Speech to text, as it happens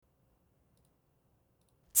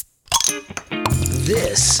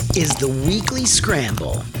This is the Weekly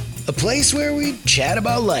Scramble, a place where we chat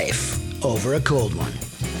about life over a cold one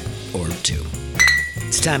or two.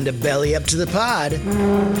 It's time to belly up to the pod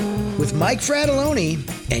with Mike Fratelloni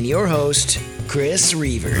and your host, Chris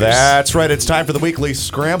Reavers. That's right. It's time for the Weekly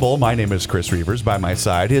Scramble. My name is Chris Reavers. By my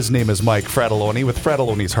side, his name is Mike Fratelloni with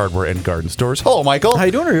Fratelloni's Hardware and Garden Stores. Hello, Michael. How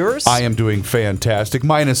you doing, Reavers? I am doing fantastic,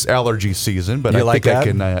 minus allergy season, but You I like think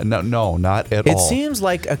I that? can. No, not at all. It seems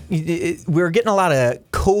like we're getting a lot of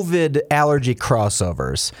COVID allergy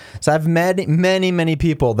crossovers. So I've met many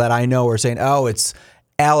people that I know are saying, "Oh, it's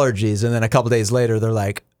allergies," and then a couple days later, they're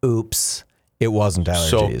like, "Oops, it wasn't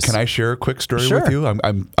allergies." So, can I share a quick story Sure. with you?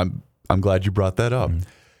 I'm glad you brought that up.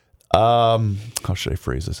 How should I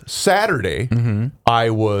phrase this? Saturday, I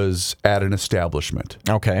was at an establishment.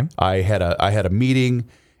 Okay. I had a meeting,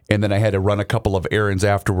 and then I had to run a couple of errands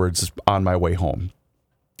afterwards on my way home.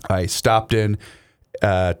 I stopped in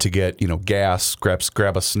to get gas,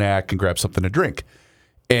 grab a snack, and grab something to drink,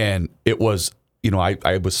 and it was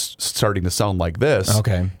I was starting to sound like this.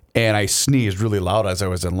 Okay. And I sneezed really loud as I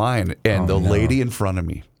was in line, and the lady in front of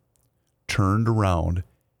me turned around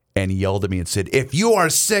and yelled at me and said, "If you are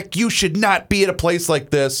sick, you should not be at a place like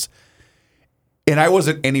this." And I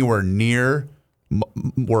wasn't anywhere near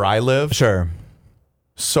where I live. Sure.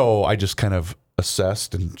 So I just kind of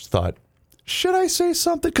assessed and thought, should I say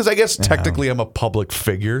something? Because I guess technically I'm a public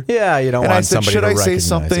figure. Yeah, you don't And want I said, somebody should to I say recognize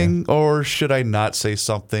something or should I not say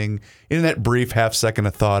something? In that brief half second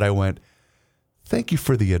of thought, I went, "Thank you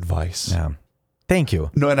for the advice." Yeah. Thank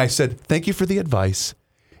you. No, and I said, "Thank you for the advice.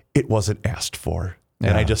 It wasn't asked for."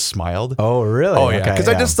 And I just smiled. Oh, really? Oh, yeah. Okay, Because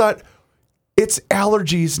I just thought, it's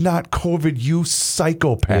allergies, not COVID, you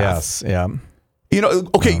psychopath. Yes. Yeah.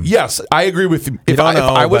 Okay, yes, I agree with you. If don't know,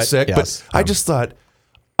 I was but sick, yes. but I just thought,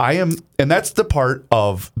 and that's the part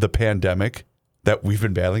of the pandemic that we've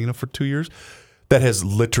been battling for 2 years that has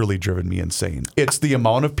literally driven me insane. It's the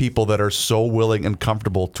amount of people that are so willing and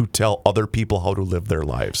comfortable to tell other people how to live their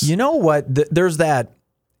lives. You know what? There's that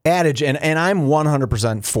adage, and I'm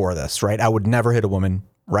 100% for this, right? I would never hit a woman,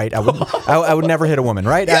 right? I would never hit a woman,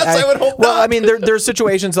 right? Yes, I would hope Well, not. I mean, there's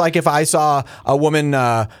situations like if I saw a woman,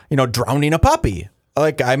 drowning a puppy,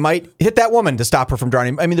 like I might hit that woman to stop her from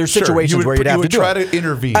drowning. I mean, there's Sure, situations where you'd have to do try it. to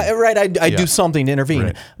intervene. I do something to intervene.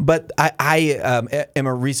 Right. But I am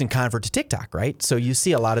a recent convert to TikTok, right? So you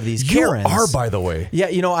see a lot of these You Karens. are, by the way. Yeah,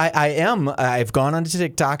 I am. I've gone onto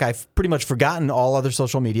TikTok. I've pretty much forgotten all other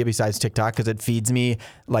social media besides TikTok because it feeds me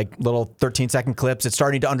like little 13-second clips. It's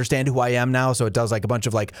starting to understand who I am now, so it does like a bunch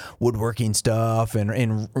of like woodworking stuff and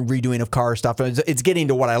redoing of car stuff. It's getting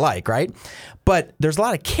to what I like, right? But there's a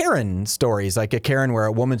lot of Karen stories, like a Karen where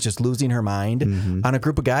a woman's just losing her mind on a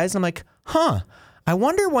group of guys. And I'm like, I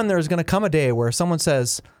wonder when there's going to come a day where someone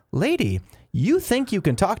says, "Lady, you think you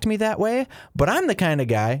can talk to me that way, but I'm the kind of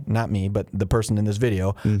guy," not me, but the person in this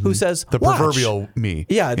video, who says, The "Watch." proverbial me.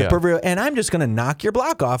 Yeah, the proverbial, and I'm just going to knock your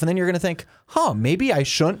block off. And then you're going to think, maybe I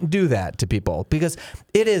shouldn't do that to people because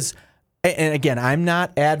it is. And again, I'm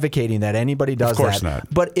not advocating that anybody does that. Of course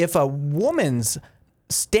not. But if a woman's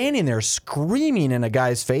standing there screaming in a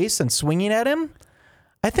guy's face and swinging at him,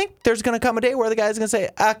 I think there's going to come a day where the guy's going to say,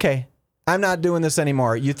 "Okay, I'm not doing this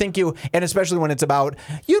anymore." You think and especially when it's about,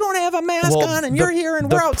 you don't have a mask on and you're here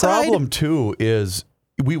and we're outside. The problem too is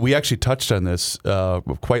we actually touched on this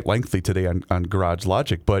quite lengthily today on Garage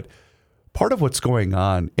Logic, but part of what's going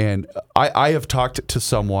on, and I have talked to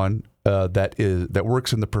someone that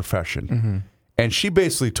works in the profession, and she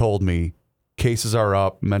basically told me cases are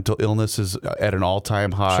up, mental illness is at an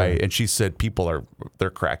all-time high, and she said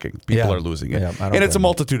they're cracking. People are losing it. Yeah, and it's a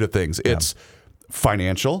multitude of things. It's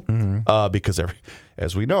financial, because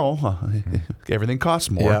as we know, everything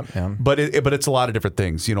costs more. But it's a lot of different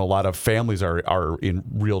things. A lot of families are in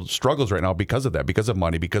real struggles right now because of that, because of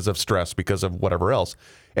money, because of stress, because of whatever else.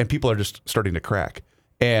 And people are just starting to crack.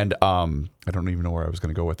 And I don't even know where I was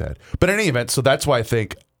going to go with that. But in any event, so that's why I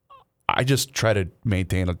think I just try to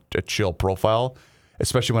maintain a chill profile,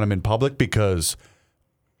 especially when I'm in public, because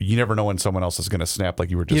you never know when someone else is going to snap like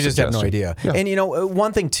you were just You just have no suggesting. idea. Yeah. And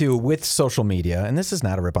one thing too with social media, and this is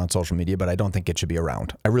not a rip on social media, but I don't think it should be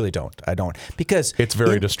around. I really don't. I don't. Because It's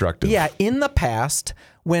very destructive. Yeah. In the past,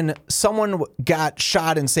 when someone got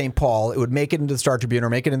shot in St. Paul, it would make it into the Star Tribune or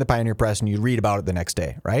make it in the Pioneer Press, and you'd read about it the next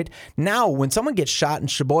day, right? Now, when someone gets shot in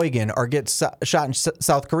Sheboygan or gets shot in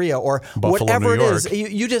South Korea or Buffalo, whatever New it York. is,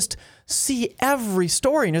 you just see every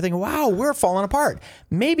story and you're thinking, wow, we're falling apart.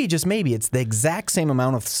 Maybe, just maybe, it's the exact same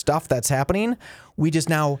amount of stuff that's happening we just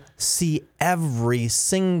now see every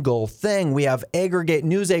single thing. We have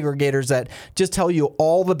news aggregators that just tell you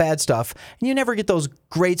all the bad stuff, and you never get those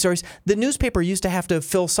great stories. The newspaper used to have to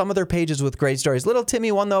fill some of their pages with great stories. Little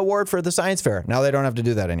Timmy won the award for the science fair. Now they don't have to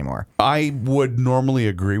do that anymore. I would normally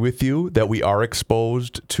agree with you that we are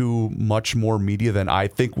exposed to much more media than I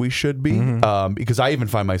think we should be, because I even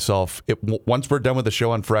find myself, once we're done with the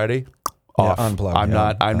show on Friday, off. Yeah, unplugged.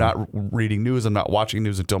 I'm not reading news. I'm not watching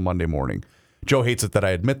news until Monday morning. Joe hates it that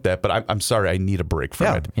I admit that, but I'm sorry. I need a break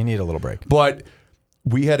from it. You need a little break. But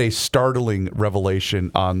we had a startling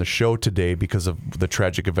revelation on the show today because of the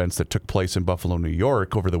tragic events that took place in Buffalo, New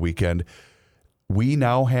York over the weekend. We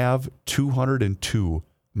now have 202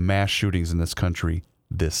 mass shootings in this country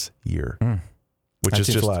this year. Which is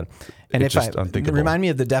just a lot. And if unthinkable. Remind me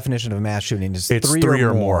of the definition of mass shooting. It's three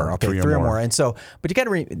or more. Okay, three or more. And so, but you got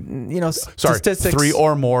to, statistics. 3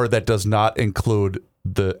 or more. That does not include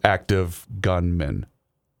the active gunmen.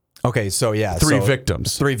 Okay, so yeah. Three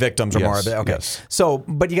victims. 3 victims or more. Okay. Yes. So,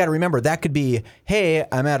 but you got to remember, that could be, hey,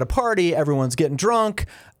 I'm at a party, everyone's getting drunk,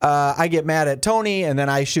 I get mad at Tony, and then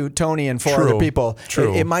I shoot Tony and 4 other people.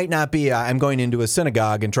 True. It might not be, I'm going into a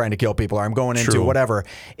synagogue and trying to kill people, or I'm going into whatever.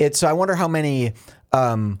 So I wonder how many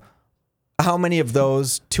of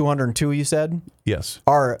those 202 you said? Yes.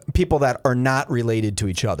 Are people that are not related to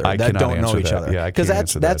each other, that don't know each other. Yeah, because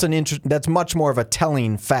that's much more of a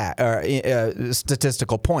telling fact,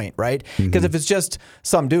 statistical point, right? Because if it's just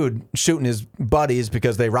some dude shooting his buddies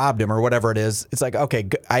because they robbed him or whatever it is, it's like, okay,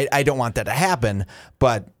 I don't want that to happen,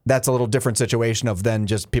 but that's a little different situation of then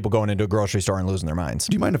just people going into a grocery store and losing their minds.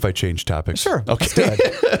 Do you mind if I change topics? Sure. Okay. Let's do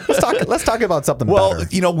it. Let's talk about something better.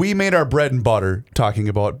 Well, we made our bread and butter talking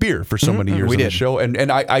about beer for so many years on the show,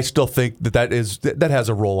 and I still think that has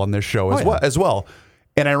a role on this show as well.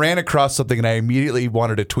 And I ran across something, and I immediately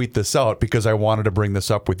wanted to tweet this out because I wanted to bring this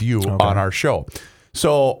up with you on our show.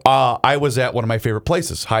 So I was at one of my favorite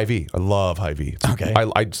places, Hy-Vee. I love Hy-Vee. Okay.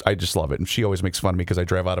 I just love it. And she always makes fun of me because I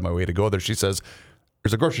drive out of my way to go there. She says,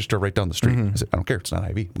 there's a grocery store right down the street. I said, I don't care. It's not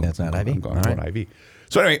Hy-Vee. That's not Hy-Vee. I'm going to Hy-Vee.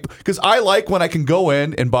 So anyway, because I like when I can go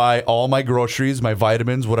in and buy all my groceries, my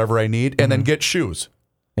vitamins, whatever I need, and then get shoes.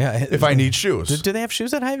 Yeah, if I need shoes. Do they have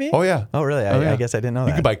shoes at Hy-Vee? Oh, yeah. Oh, really? I guess I didn't know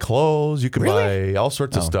that. You can buy clothes. You can buy all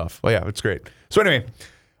sorts of stuff. Oh, yeah. It's great. So anyway,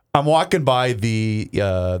 I'm walking by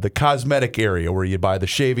the cosmetic area where you buy the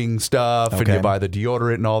shaving stuff and you buy the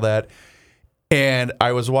deodorant and all that. And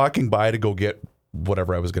I was walking by to go get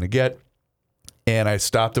whatever I was going to get. And I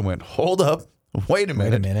stopped and went, hold up. Wait a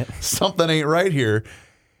minute. Something ain't right here.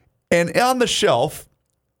 And on the shelf,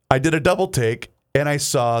 I did a double take and I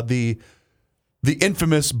saw the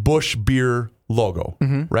infamous Busch Beer logo,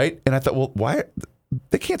 right? And I thought, well, why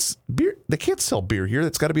they can't sell beer here.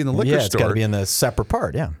 That's got to be in the liquor store. Yeah, it's got to be in the separate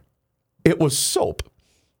part. Yeah, it was soap.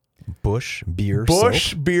 Busch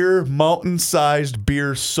Beer mountain-sized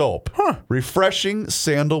beer soap. Refreshing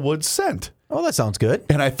sandalwood scent. Oh, that sounds good.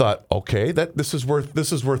 And I thought, okay, this is worth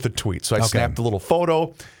a tweet. So I snapped a little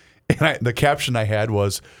photo, and the caption I had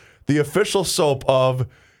was, "The official soap of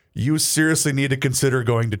you seriously need to consider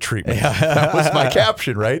going to treatment." That was my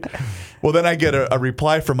caption, right? Well, then I get a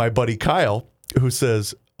reply from my buddy Kyle who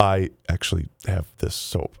says, "I actually have this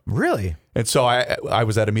soap." Really? And so I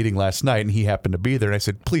was at a meeting last night, and he happened to be there, and I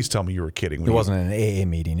said, "Please tell me you were kidding." It wasn't an AA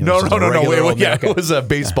meeting. No. It was a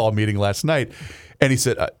baseball meeting last night. And he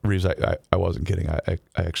said, Reeves, I wasn't kidding. I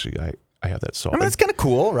actually have that soap. I mean, that's kind of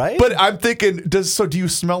cool, right? But I'm thinking, do you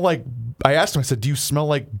smell like, I asked him, I said, do you smell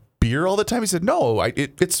like beer all the time? He said, no,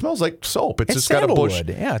 it smells like soap. It's just got a Busch.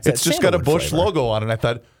 Yeah, it's just got a Busch logo on it. And I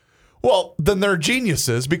thought, well, then they're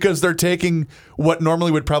geniuses because they're taking what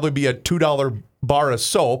normally would probably be a $2 bar of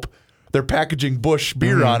soap. They're packaging Busch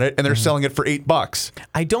beer on it and they're selling it for $8.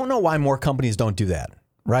 I don't know why more companies don't do that,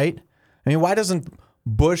 right? I mean, why doesn't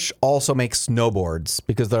Busch also make snowboards?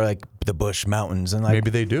 Because they're like the Busch Mountains, and like maybe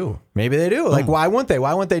they do. Like, why wouldn't they?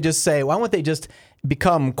 Why wouldn't they just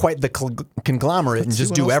become quite the conglomerate and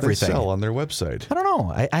just do everything? They sell on their website. I don't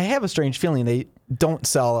know. I have a strange feeling they don't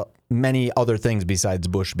sell many other things besides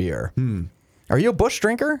Busch beer. Are you a Busch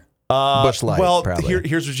drinker? Busch Light. Well, probably.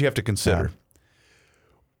 Here's what you have to consider.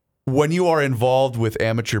 Yeah. When you are involved with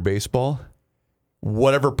amateur baseball,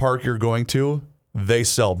 whatever park you're going to, they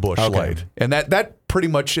sell Busch Light, and that pretty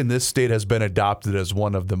much in this state has been adopted as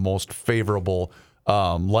one of the most favorable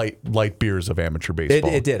light beers of amateur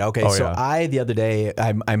baseball. It did. Okay, the other day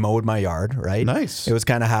I mowed my yard. Right, nice. It was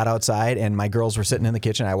kind of hot outside, and my girls were sitting in the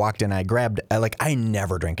kitchen. I walked in, I grabbed I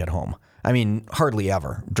never drink at home. I mean, hardly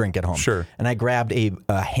ever drink at home. Sure. And I grabbed a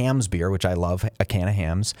Hamm's beer, which I love, a can of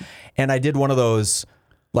Hamm's, and I did one of those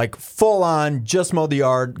like full on, just mowed the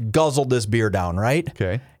yard, guzzled this beer down. Right.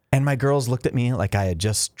 Okay. And my girls looked at me like I had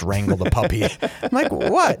just strangled a puppy. I'm like,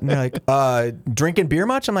 what? And they're like, drinking beer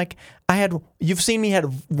much? I'm like, you've seen me had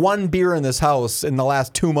one beer in this house in the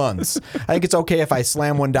last 2 months. I think it's okay if I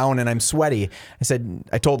slam one down and I'm sweaty.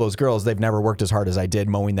 I told those girls they've never worked as hard as I did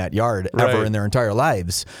mowing that yard ever in their entire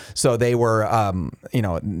lives. So they were,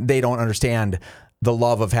 they don't understand the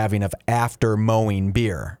love of having after mowing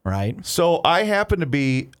beer, right? So I happen to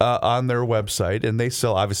be on their website, and they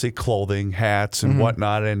sell obviously clothing, hats, and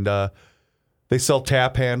whatnot, and they sell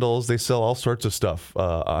tap handles. They sell all sorts of stuff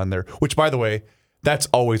on there. Which, by the way, that's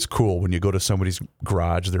always cool when you go to somebody's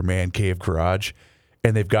garage, their man cave garage,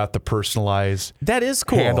 and they've got the personalized that is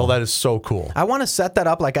cool handle. That is so cool. I want to set that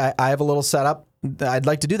up. Like I have a little setup. I'd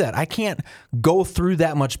like to do that. I can't go through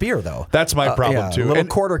that much beer, though. That's my problem, too. A little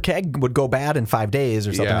quarter keg would go bad in 5 days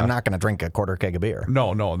or something. Yeah. I'm not going to drink a quarter keg of beer.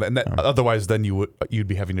 No. And otherwise, then you'd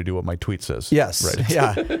be having to do what my tweet says. Yes. Right.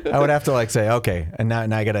 Yeah. I would have to say, okay, and now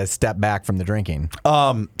I got to step back from the drinking.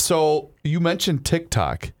 So you mentioned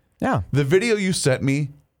TikTok. Yeah. The video you sent me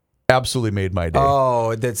absolutely made my day.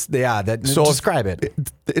 Oh, so describe it.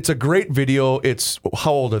 It's a great video.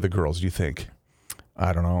 How old are the girls, do you think?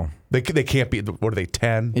 I don't know. They can't be, what are they,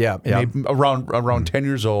 10? Yeah. Maybe around 10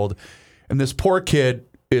 years old. And this poor kid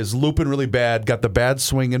is looping really bad, got the bad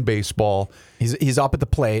swing in baseball. He's up at the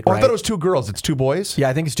plate, Oh, right? I thought it was 2 girls. It's 2 boys? Yeah,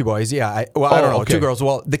 I think it's 2 boys. Yeah. I don't know. Okay. 2 girls.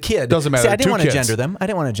 Well, the kid. Doesn't matter. See, I didn't 2 want to kids. gender them. I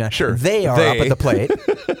didn't want to gender. Sure. They are up at the plate.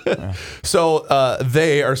 So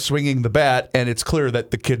they are swinging the bat, and it's clear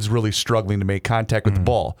that the kid's really struggling to make contact with the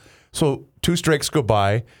ball. So 2 strikes go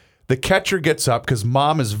by. The catcher gets up because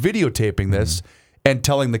mom is videotaping this and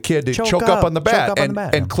telling the kid to choke up on the bat.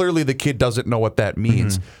 And clearly the kid doesn't know what that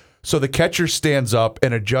means. So the catcher stands up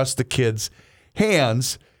and adjusts the kid's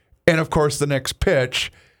hands. And, of course, the next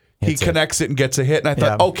pitch, he connects it and gets a hit. And I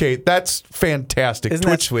thought, okay, that's fantastic. Isn't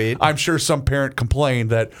that sweet? I'm sure some parent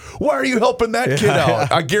complained that, why are you helping that kid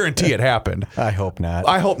out? I guarantee it happened. I hope not.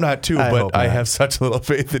 I hope not, too, but I have such little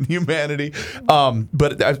faith in humanity.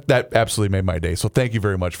 But that absolutely made my day. So thank you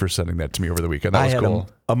very much for sending that to me over the weekend. That was cool.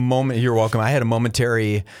 A moment. You're welcome. I had a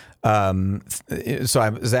momentary. So I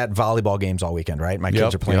was at volleyball games all weekend, right? My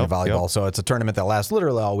kids are playing volleyball. So it's a tournament that lasts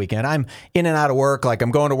literally all weekend. I'm in and out of work. Like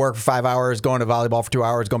I'm going to work for 5 hours, going to volleyball for 2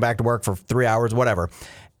 hours, going back to work for 3 hours, whatever.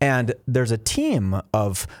 And there's a team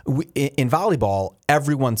in volleyball,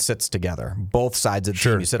 everyone sits together, both sides of the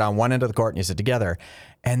team. You sit on one end of the court and you sit together.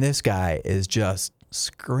 And this guy is just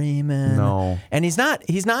screaming. No. And he's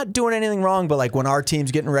not doing anything wrong, but like when our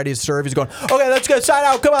team's getting ready to serve, he's going, okay, let's go side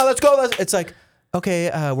out. Come on, let's go. It's like, okay,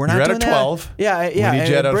 we're not You're doing at a 12. that. Yeah. We need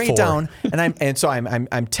you at a bring 4. it down. And so I'm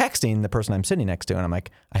texting the person I'm sitting next to, and I'm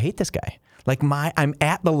like, I hate this guy. Like I'm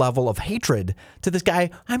at the level of hatred to this guy.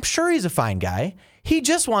 I'm sure he's a fine guy. He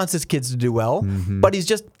just wants his kids to do well, but he's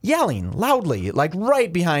just yelling loudly, like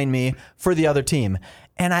right behind me for the other team.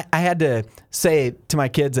 And I had to say to my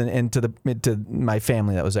kids and to my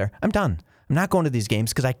family that was there, I'm done. I'm not going to these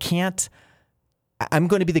games because I can't. I'm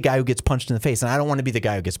going to be the guy who gets punched in the face, and I don't want to be the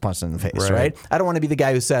guy who gets punched in the face, right? I don't want to be the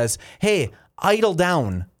guy who says, hey, idle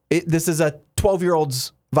down. This is a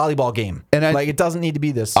 12-year-old's volleyball game. And it doesn't need to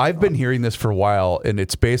be this. I've been hearing this for a while, and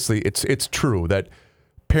it's basically, it's true that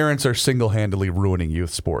parents are single-handedly ruining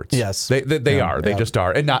youth sports. Yes. They are. They just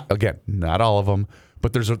are. And not all of them,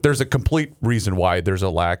 but there's a complete reason why there's a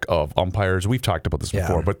lack of umpires. We've talked about this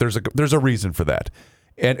before, but there's a reason for that.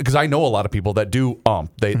 And because I know a lot of people that do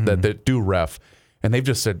that do ref, and they've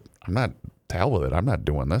just said, I'm not, to hell with it. I'm not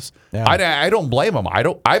doing this. Yeah. I don't blame them.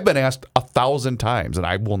 I've been asked 1,000 times, and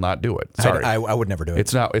I will not do it. Sorry. I would never do it.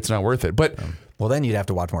 It's not worth it. But well, then you'd have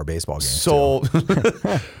to watch more baseball games.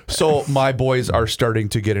 So my boys are starting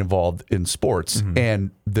to get involved in sports,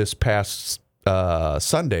 and this past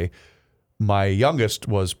Sunday, my youngest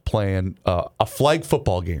was playing a flag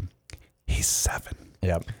football game. He's 7.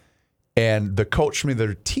 Yep. And the coach from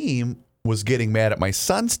their team was getting mad at my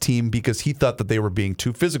son's team because he thought that they were being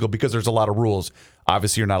too physical because there's a lot of rules.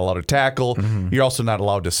 Obviously, you're not allowed to tackle. You're also not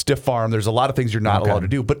allowed to stiff arm. There's a lot of things you're not allowed to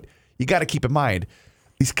do. But you got to keep in mind,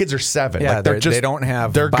 these kids are 7. Yeah, they don't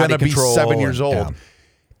have they're body gonna control. be 7 years old. Yeah.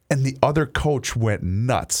 And the other coach went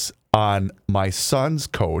nuts on my son's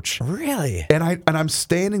coach. Really? And I'm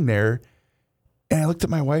standing there, and I looked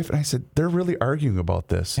at my wife, and I said, they're really arguing about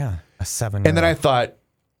this. Yeah, a 7-year-old. And then I thought,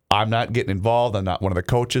 I'm not getting involved. I'm not one of the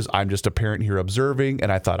coaches. I'm just a parent here observing.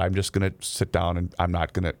 And I thought, I'm just going to sit down and I'm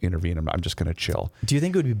not going to intervene. I'm just going to chill. Do you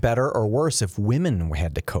think it would be better or worse if women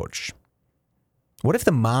had to coach? What if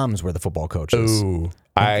the moms were the football coaches? Ooh,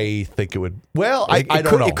 I think it would. Well, I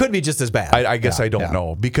don't know. It could be just as bad. I guess I don't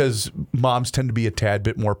know because moms tend to be a tad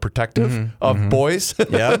bit more protective of boys.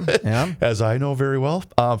 Yeah. As I know very well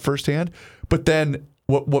firsthand. But then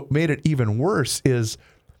what made it even worse is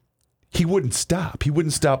he wouldn't stop. He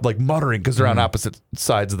wouldn't stop like muttering because they're on opposite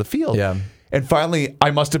sides of the field. Yeah. And finally,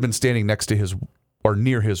 I must have been standing next to his or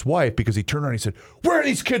near his wife because he turned around and he said, "Where are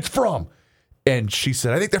these kids from?" And she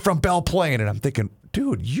said, "I think they're from Belle Plaine." And I'm thinking,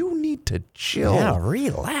 dude, you need to chill. Yeah,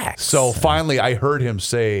 relax. So finally, I heard him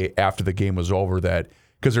say after the game was over that,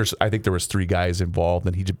 because I think there was 3 guys involved,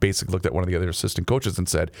 and he just basically looked at one of the other assistant coaches and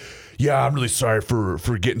said, "Yeah, I'm really sorry for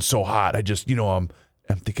getting so hot. I just, I'm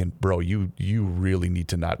thinking, bro, you really need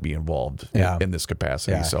to not be involved in this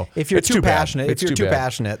capacity." Yeah. So if you're it's too bad. passionate, It's too bad.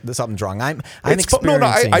 passionate, something's wrong. I'm No,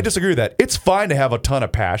 experiencing. I disagree with that. It's fine to have a ton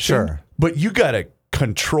of passion, Sure. but you got to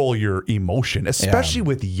control your emotion, especially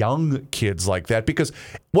with young kids like that, because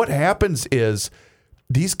what happens is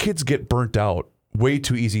these kids get burnt out way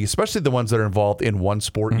too easy, especially the ones that are involved in one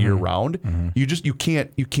sport year round. You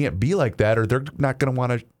can't be like that, or they're not going to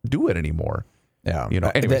want to do it anymore. Yeah.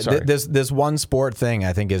 Anyway, sorry. This one sport thing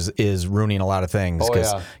I think is ruining a lot of things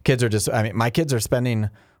because kids are just, my kids are spending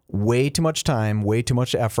way too much time, way too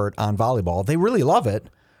much effort on volleyball. They really love it.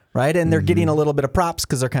 Right. And they're getting a little bit of props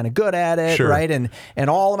because they're kind of good at it. Sure. Right. And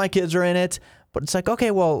all of my kids are in it. But it's like,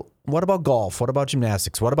 okay, well, what about golf? What about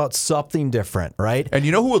gymnastics? What about something different? Right. And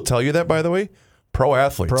you know who will tell you that, by the way? Pro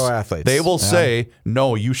athletes. They will say,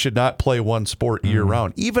 no, you should not play one sport year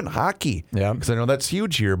round. Even hockey. Yeah. Because I know that's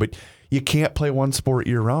huge here, but you can't play one sport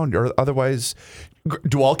year round, or otherwise,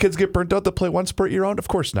 do all kids get burnt out that play one sport year round? Of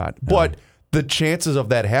course not. No. But the chances of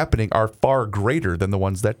that happening are far greater than the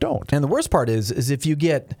ones that don't. And the worst part is if you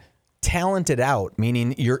get talented out,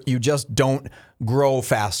 meaning you just don't grow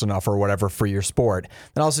fast enough or whatever for your sport,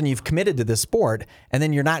 then all of a sudden you've committed to this sport, and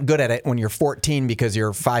then you're not good at it when you're 14 because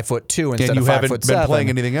you're 5'2" instead of 5'7". You haven't been playing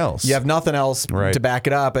anything else. You have nothing else to back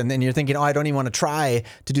it up, and then you're thinking, I don't even want to try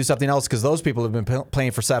to do something else because those people have been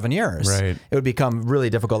playing for 7 years. Right. It would become really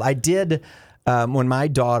difficult. I did. When my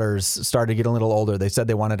daughters started getting a little older, they said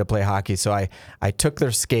they wanted to play hockey. So I took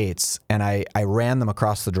their skates and I ran them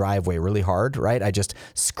across the driveway really hard, right? I just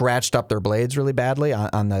scratched up their blades really badly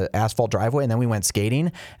on the asphalt driveway. And then we went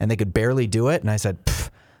skating and they could barely do it. And I said,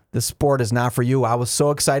 this sport is not for you. I was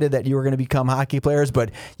so excited that you were going to become hockey players,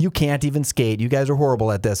 but you can't even skate. You guys are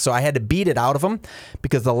horrible at this. So I had to beat it out of them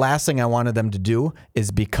because the last thing I wanted them to do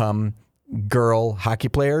is become girl hockey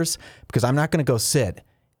players, because I'm not going to go sit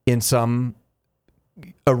in some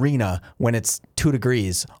arena when it's 2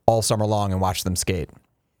 degrees all summer long and watch them skate.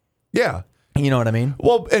 Yeah. You know what I mean?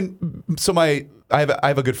 Well, and so I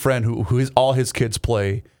have a good friend who all his kids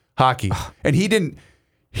play hockey, and he didn't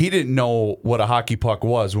know what a hockey puck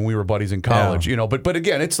was when we were buddies in college, but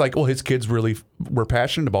again, it's like, well, his kids really were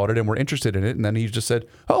passionate about it and were interested in it. And then he just said,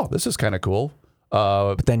 "Oh, this is kind of cool."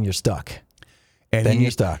 But then you're stuck. And then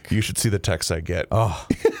you're stuck. You should see the texts I get. Oh,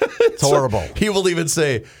 it's horrible. He will even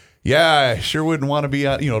say, "Yeah, I sure wouldn't want to be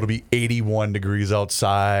on, it'll be 81 degrees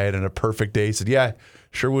outside and a perfect day." He said, "Yeah,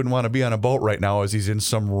 sure wouldn't want to be on a boat right now as he's in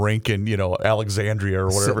some rink in, Alexandria or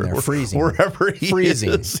whatever. There, freezing. Wherever he freezing.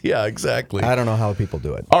 is." Yeah, exactly. I don't know how people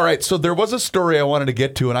do it. All right, so there was a story I wanted to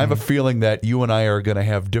get to, and I have a feeling that you and I are going to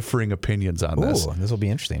have differing opinions on this. Ooh, this will be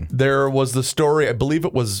interesting. There was the story, I believe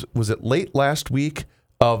it was it late last week,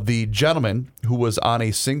 of the gentleman who was on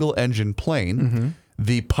a single-engine plane. Mm-hmm.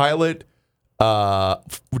 The pilot...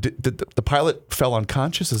 the pilot fell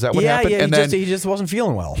unconscious? Is that what happened? Yeah, he just wasn't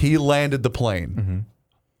feeling well. He landed the plane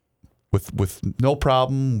with no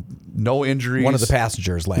problem, no injuries. One of the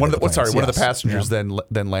passengers landed. One of the passengers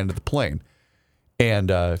then landed the plane.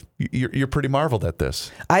 And you're pretty marveled at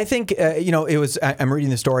this. I think it was. I'm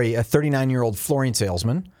reading the story. A 39-year-old flooring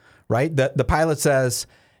salesman, right? The pilot says,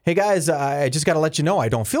 "Hey guys, I just got to let you know I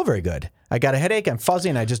don't feel very good. I got a headache. I'm fuzzy,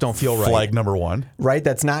 and I just don't feel right." Flag number 1. Right,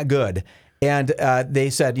 that's not good. And they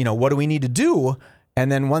said, what do we need to do?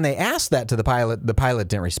 And then when they asked that to the pilot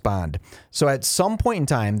didn't respond. So at some point in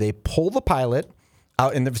time, they pull the pilot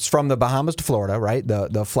out, and it's from the Bahamas to Florida, right?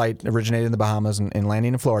 The flight originated in the Bahamas and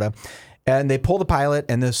landing in Florida. And they pull the pilot,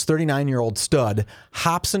 and this 39-year-old stud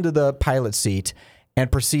hops into the pilot seat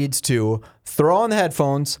and proceeds to throw on the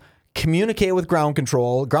headphones, communicate with ground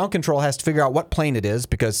control. Ground control has to figure out what plane it is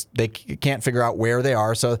because they can't figure out where they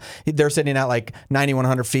are. So they're sitting at like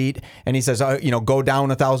 9,100 feet. And he says, go down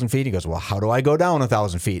 1,000 feet. He goes, well, how do I go down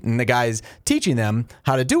 1,000 feet? And the guy's teaching them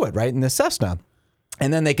how to do it, right, in the Cessna.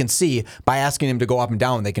 And then they can see, by asking him to go up and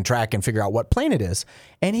down, they can track and figure out what plane it is.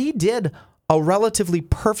 And he did a relatively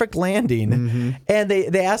perfect landing. Mm-hmm. And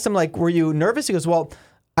they asked him, like, were you nervous? He goes, well,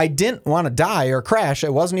 I didn't want to die or crash.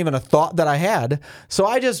 It wasn't even a thought that I had. So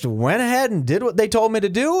I just went ahead and did what they told me to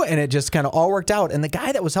do, and it just kind of all worked out. And the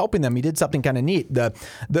guy that was helping them, he did something kind of neat. The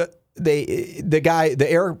the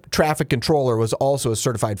air traffic controller was also a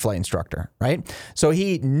certified flight instructor, right? So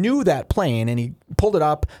he knew that plane and he pulled it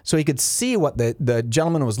up so he could see what the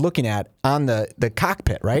gentleman was looking at on the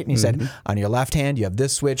cockpit, right? And he said, on your left hand, you have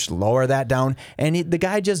this switch, lower that down. And the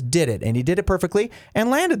guy just did it, and he did it perfectly and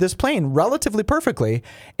landed this plane relatively perfectly.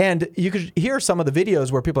 And you could hear some of the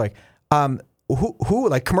videos where people are like, who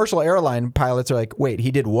like commercial airline pilots are like, wait, he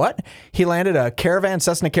did what? He landed a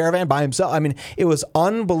Cessna Caravan by himself. I mean, it was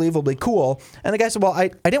unbelievably cool. And the guy said, well, I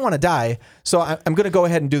didn't want to die, so I'm going to go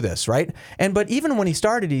ahead and do this, right? But even when he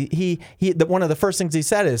started, one of the first things he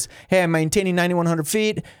said is, hey, I'm maintaining 9,100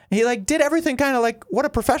 feet. He like did everything kind of like what a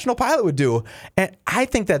professional pilot would do. And I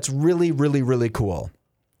think that's really, really, really cool.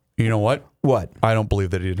 You know what? What? I don't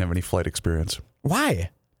believe that he didn't have any flight experience.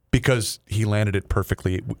 Why? Because he landed it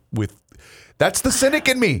perfectly with... That's the cynic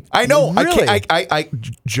in me. I know. Really?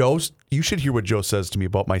 Joe, you should hear what Joe says to me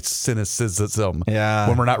about my cynicism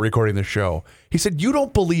when we're not recording the show. He said, you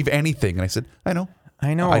don't believe anything. And I said, I know.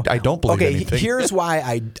 I don't believe anything. Okay, here's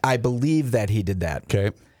why I believe that he did that.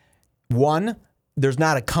 Okay. One, there's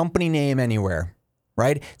not a company name anywhere.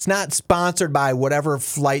 Right? It's not sponsored by whatever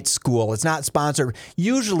flight school. It's not sponsored.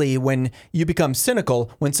 Usually when you become cynical,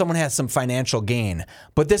 when someone has some financial gain.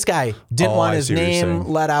 But this guy didn't want his name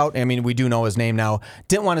let out. I mean, we do know his name now.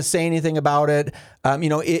 Didn't want to say anything about it.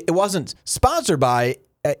 It wasn't sponsored by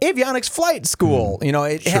Avionics Flight School.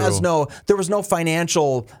 There was no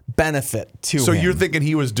financial benefit to him. So you're thinking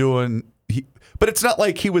he was but it's not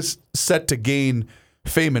like he was set to gain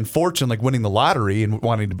fame and fortune, like winning the lottery and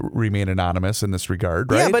wanting to remain anonymous in this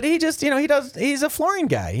regard, right? Yeah, but he just, he's a flooring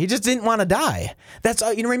guy. He just didn't want to die. That's,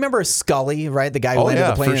 remember Scully, right? The guy who landed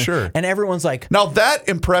the plane. For sure. And everyone's like... Now that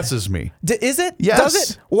impresses me. Is it? Yes. Does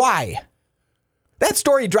it? Why? That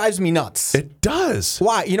story drives me nuts. It does.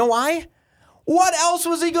 Why? You know why? What else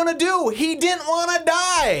was he going to do? He didn't want to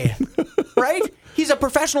die, right? He's a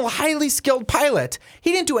professional, highly skilled pilot.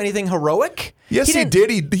 He didn't do anything heroic. Yes, he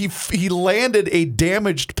did. He landed a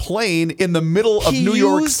damaged plane in the middle of New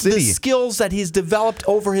York City. He used the skills that he's developed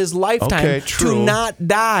over his lifetime to not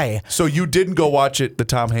die. So you didn't go watch the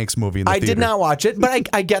Tom Hanks movie in the theater? I did not watch it, but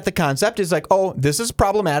I get the concept. It's like, oh, this is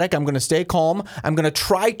problematic. I'm going to stay calm. I'm going to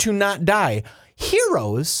try to not die.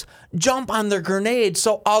 Heroes jump on their grenade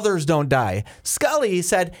so others don't die. Scully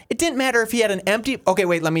said it didn't matter if he had an empty... Okay,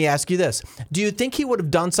 wait, let me ask you this. Do you think he would have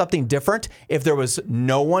done something different if there was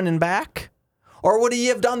no one in back? Or would he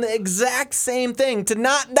have done the exact same thing to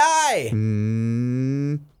not die?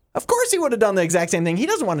 Of course he would have done the exact same thing. He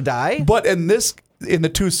doesn't want to die. But in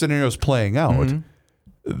the two scenarios playing out,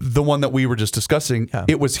 the one that we were just discussing,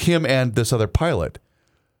 it was him and this other pilot.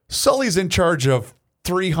 Sully's in charge of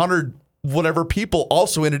 300 whatever people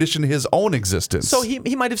also in addition to his own existence. So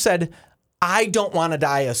he might have said, I don't want to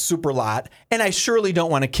die a super lot, and I surely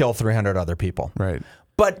don't want to kill 300 other people. Right.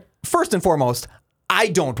 But first and foremost, I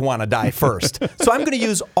don't want to die first. So I'm going to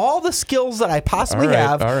use all the skills that I possibly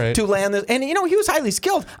have to land this. And, he was highly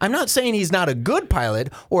skilled. I'm not saying he's not a good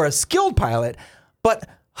pilot or a skilled pilot, but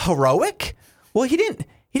heroic? Well, he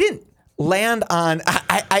didn't land on,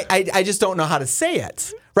 I just don't know how to say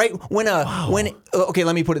it. Right? Okay,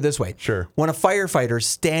 let me put it this way. Sure. When a firefighter's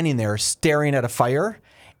standing there staring at a fire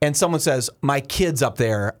and someone says, my kid's up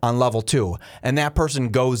there on level 2, and that person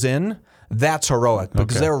goes in, that's heroic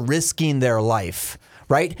because they're risking their life.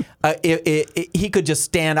 Right? He could just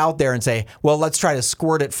stand out there and say, well, let's try to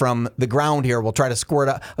squirt it from the ground here. We'll try to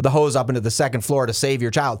squirt the hose up into the second floor to save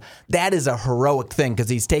your child. That is a heroic thing because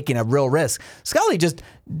he's taking a real risk. Scully just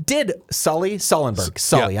did Sullenberg.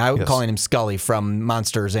 Sully. I was calling him Scully from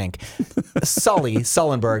Monsters, Inc.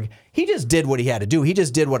 Sullenberg. He just did what he had to do. He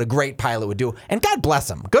just did what a great pilot would do. And God bless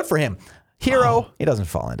him. Good for him. Hero, he doesn't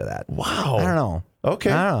fall into that. Wow. I don't know.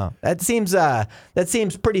 Okay. I don't know. That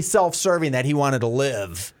seems pretty self-serving that he wanted to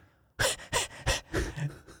live.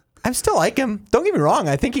 I still like him. Don't get me wrong.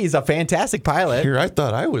 I think he's a fantastic pilot. Here, I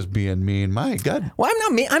thought I was being mean. My God. Well, I'm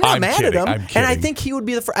not mean. I'm not mad at him. I'm kidding. And I think he would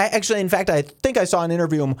be the first. Actually, in fact, I think I saw an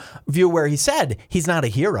interview where he said he's not a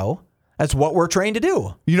hero. That's what we're trained to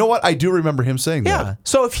do. You know what? I do remember him saying that. Yeah.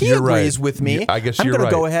 So if he agrees with me, I guess I'm going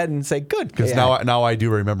to go ahead and say good. Because now I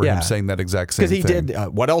do remember him saying that exact same thing. Because he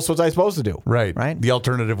did. What else was I supposed to do? Right. Right. The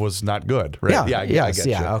alternative was not good. Right. I get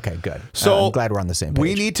you. Okay. Good. So I'm glad we're on the same page.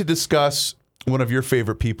 We need to discuss one of your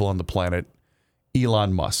favorite people on the planet,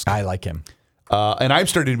 Elon Musk. I like him. And I'm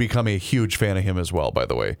starting to become a huge fan of him as well, by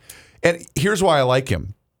the way. And here's why I like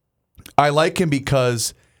him. I like him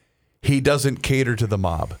because he doesn't cater to the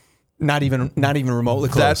mob. Not even remotely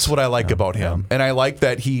close. That's what I like about him. And I like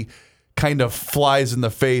that he kind of flies in the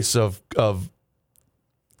face of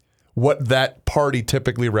what that party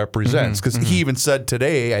typically represents. Because he even said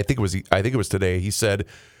today, I think it was today, he said,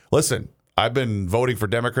 listen, I've been voting for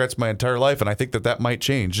Democrats my entire life, and I think that might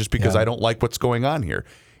change just because I don't like what's going on here.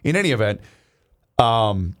 In any event,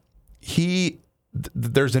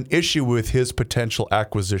 there's an issue with his potential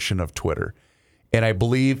acquisition of Twitter. And I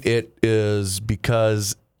believe it is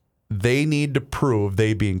because they need to prove,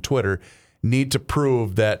 they being Twitter, need to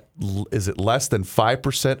prove that, is it less than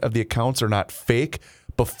 5% of the accounts are not fake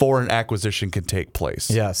before an acquisition can take place?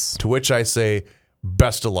 Yes. To which I say,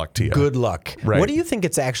 best of luck to you. Good luck. Right. What do you think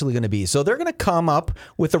it's actually going to be? So they're going to come up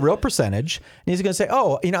with a real percentage, and he's going to say,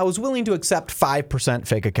 I was willing to accept 5%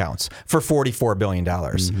 fake accounts for $44 billion.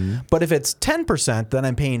 But if it's 10%, then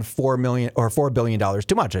I'm paying $4 billion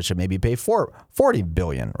too much. I should maybe pay $40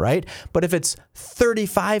 billion, right? But if it's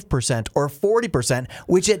 35% or 40%,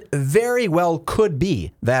 which it very well could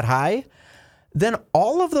be that high, then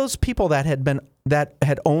all of those people that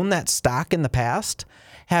had owned that stock in the past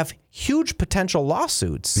have huge potential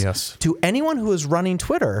lawsuits to anyone who is running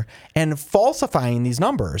Twitter and falsifying these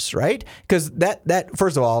numbers, right? Because that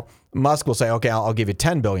first of all, Musk will say, okay, I'll give you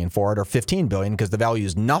 $10 billion for it or $15 billion because the value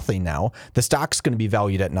is nothing now. The stock's going to be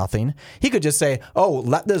valued at nothing. He could just say,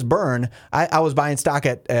 let this burn. I was buying stock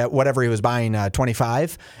at whatever he was buying,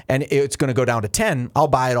 25, and it's going to go down to 10. I'll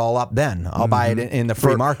buy it all up then. I'll buy it in the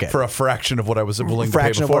free market. For a fraction of what I was willing to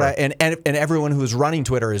pay before. And everyone who's running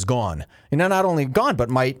Twitter is gone. And not only gone, but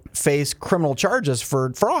might face criminal charges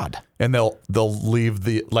for fraud. And they'll leave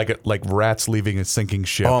like rats leaving a sinking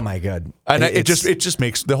ship. Oh my God! And it just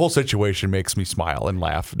makes the whole situation makes me smile and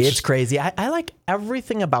laugh. It's crazy. I like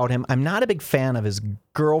everything about him. I'm not a big fan of his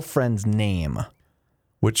girlfriend's name.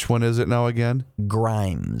 Which one is it now again?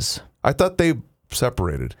 Grimes. I thought they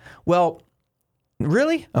separated. Well,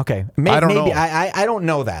 really? Okay. I don't know. I don't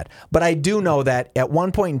know that, but I do know that at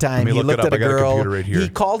one point in time he looked at a girl. Right here. He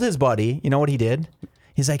called his buddy. You know what he did?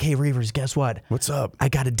 He's like, hey, Reavers, guess what? What's up? I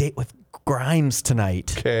got a date with Grimes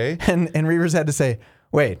tonight. Okay. And Reavers had to say,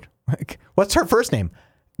 wait, what's her first name?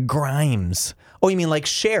 Grimes. Oh, you mean like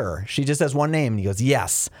Cher? She just has one name. And he goes,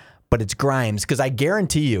 yes, but it's Grimes. Because I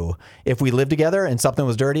guarantee you, if we lived together and something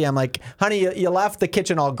was dirty, I'm like, honey, you left the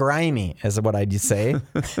kitchen all grimy, is what I'd say.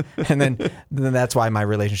 And then that's why my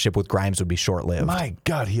relationship with Grimes would be short-lived. My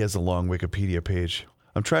God, he has a long Wikipedia page.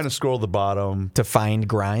 I'm trying to scroll the bottom. To find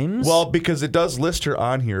Grimes? Well, because it does list her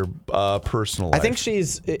on here, personal life. I think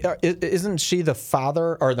isn't she the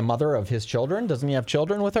father or the mother of his children? Doesn't he have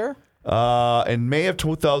children with her? In May of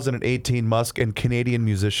 2018, Musk and Canadian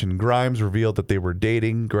musician Grimes revealed that they were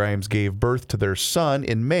dating. Grimes gave birth to their son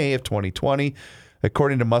in May of 2020.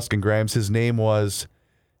 According to Musk and Grimes, his name was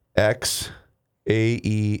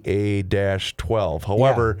XAEA-12.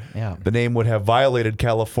 However, the name would have violated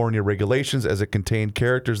California regulations as it contained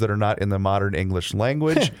characters that are not in the modern English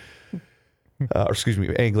language.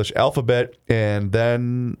 English alphabet, and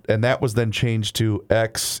that was then changed to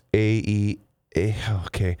XAEA.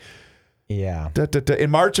 Okay. Yeah. In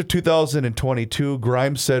March of 2022,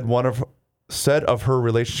 Grimes said of her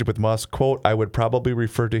relationship with Musk, quote, I would probably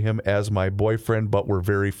refer to him as my boyfriend, but we're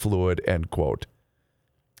very fluid, end quote.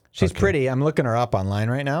 She's pretty. I'm looking her up online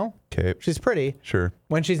right now. Okay. She's pretty. Sure.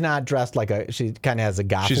 When she's not dressed she kind of has a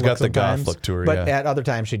goth look. She's got the sometimes, goth look to her, but at other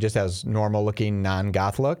times she just has normal looking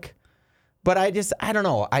non-goth look. But I don't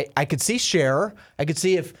know. I could see Cher. I could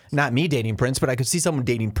see if, not me dating Prince, but I could see someone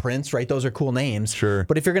dating Prince, right? Those are cool names. Sure.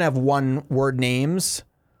 But if you're going to have one word names,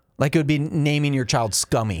 like it would be naming your child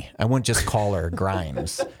Scummy. I wouldn't just call her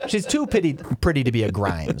Grimes. She's too pretty to be a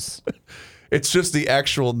Grimes. It's just the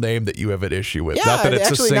actual name that you have an issue with. Yeah, not that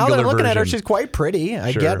it's actually, a singular now that I'm looking version. at her, she's quite pretty.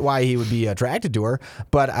 I get why he would be attracted to her,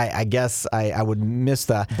 but I guess I would miss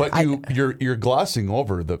the. But you're glossing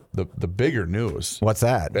over the bigger news. What's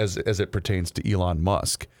that? As it pertains to Elon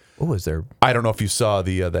Musk. Oh, is there? I don't know if you saw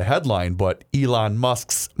the headline, but Elon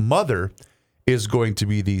Musk's mother is going to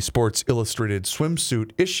be the Sports Illustrated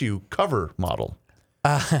swimsuit issue cover model.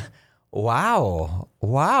 Wow.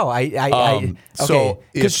 Okay.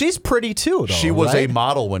 Because she's pretty too, though. She was a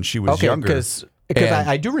model when she was younger. Because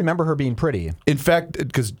I do remember her being pretty. In fact,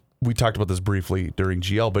 because we talked about this briefly during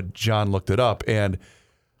GL, but John looked it up, and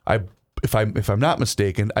if I'm not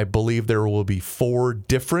mistaken, I believe there will be 4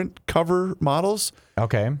 different cover models.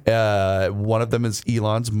 Okay. One of them is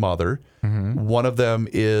Elon's mother. Mm-hmm. One of them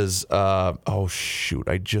is I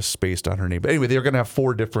just spaced on her name. But anyway, they're going to have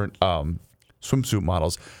 4 different swimsuit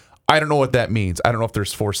models. I don't know what that means. I don't know if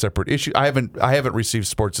there's 4 separate issues. I haven't received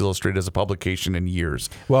Sports Illustrated as a publication in years.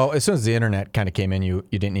 Well, as soon as the internet kind of came in, you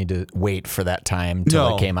didn't need to wait for that time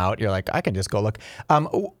till it came out. You're like, I can just go look.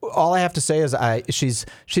 All I have to say is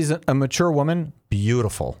she's a mature woman,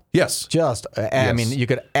 beautiful. Yes. I mean, you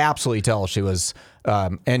could absolutely tell she was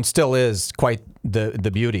and still is quite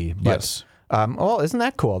the beauty. But, yes. Well, isn't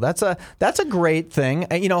that cool? That's a great thing.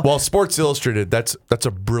 Well, Sports Illustrated, that's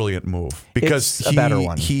a brilliant move because it's a better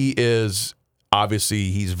one. He is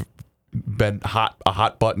obviously he's been a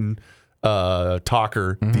hot button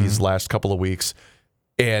talker these last couple of weeks,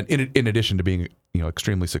 and in addition to being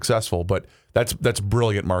extremely successful, but that's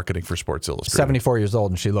brilliant marketing for Sports Illustrated. 74 years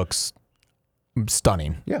old and she looks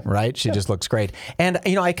stunning. Yeah. Right? She just looks great. And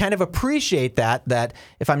I kind of appreciate that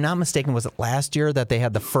if I'm not mistaken, was it last year that they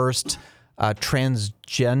had the first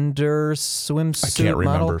transgender swimsuit I can't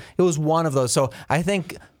remember. model? It was one of those. So I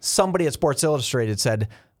think somebody at Sports Illustrated said,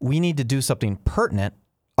 we need to do something pertinent.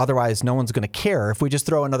 Otherwise, no one's going to care. If we just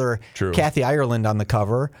throw another Kathy Ireland on the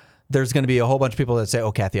cover, there's going to be a whole bunch of people that say,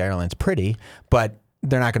 oh, Kathy Ireland's pretty, but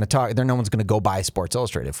they're not going to talk. No one's going to go buy Sports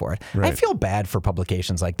Illustrated for it. Right. I feel bad for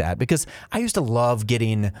publications like that because I used to love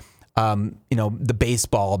getting the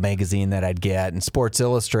baseball magazine that I'd get and Sports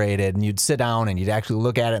Illustrated, and you'd sit down and you'd actually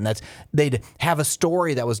look at it, and they'd have a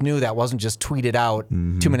story that was new that wasn't just tweeted out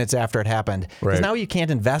 2 minutes after it happened. Because now you can't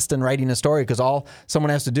invest in writing a story because all someone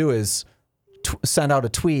has to do is send out a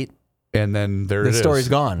tweet. And then the story's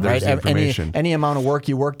gone, There's right? Any amount of work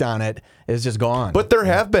you worked on it is just gone. But there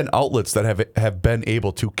have been outlets that have been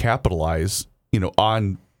able to capitalize,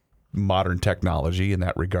 on modern technology in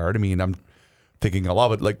that regard. I mean, I'm thinking a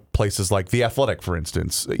lot of it, like places like The Athletic, for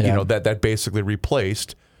instance, that basically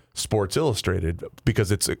replaced Sports Illustrated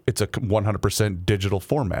because it's a 100% digital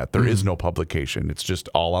format. There is no publication. It's just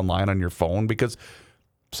all online on your phone because,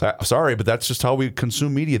 sorry, but that's just how we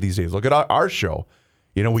consume media these days. Look at our show.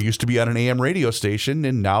 We used to be on an AM radio station,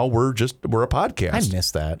 and now we're a podcast. I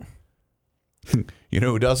miss that. You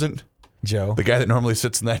know who doesn't? Joe, the guy that normally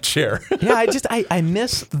sits in that chair. Yeah, I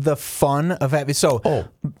miss the fun of having. So a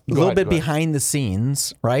little bit behind the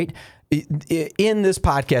scenes, right? In this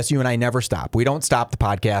podcast, you and I never stop. We don't stop the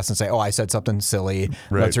podcast and say, "Oh, I said something silly.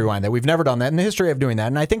 Right. Let's rewind that." We've never done that in the history of doing that,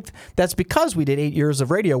 and I think that's because we did 8 years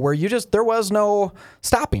of radio where there was no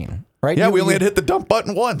stopping. Right? Yeah, we only had to hit the dump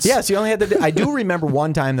button once. Yes, you only had to. I do remember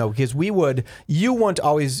one time though, because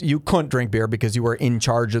you couldn't drink beer because you were in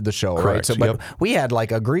charge of the show, correct. Right? So, but we had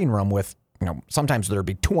like a green room with, sometimes there'd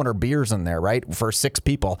be 200 beers in there, right? For 6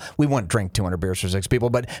 people. We wouldn't drink 200 beers for 6 people,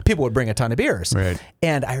 but people would bring a ton of beers. Right.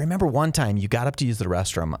 And I remember one time you got up to use the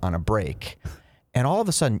restroom on a break, and all of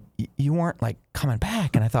a sudden you weren't like coming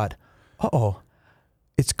back, and I thought, uh-oh.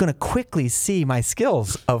 It's going to quickly see my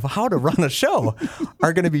skills of how to run a show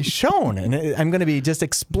are going to be shown. And I'm going to be just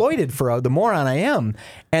exploited for the moron I am.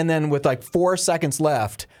 And then with like 4 seconds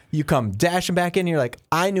left, you come dashing back in and you're like,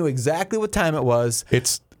 I knew exactly what time it was.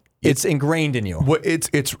 It's ingrained in you.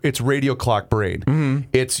 It's radio clock brain. Mm-hmm.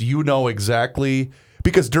 It's exactly,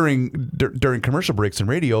 because during commercial breaks in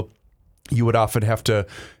radio, you would often have to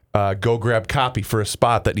go grab copy for a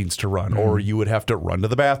spot that needs to run, or you would have to run to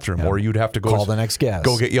the bathroom, or you'd have to call the next guest,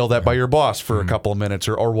 go get yelled at by your boss for a couple of minutes,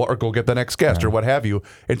 or go get the next guest, or what have you.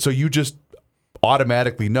 And so you just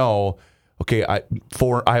automatically know, okay, I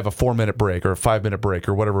have a 4-minute break or a 5-minute break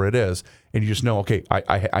or whatever it is, and you just know, okay,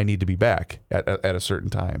 I need to be back at a certain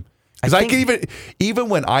time. Because I can even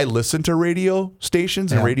when I listen to radio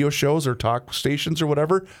stations and radio shows or talk stations or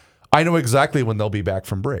whatever, I know exactly when they'll be back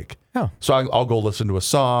from break. Oh. So I'll go listen to a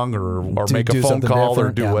song or make a phone call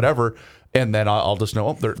or do whatever, and then I'll just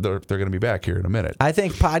know they're going to be back here in a minute. I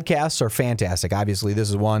think podcasts are fantastic. Obviously, this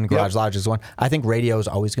is one. Garage Logic is one. I think radio is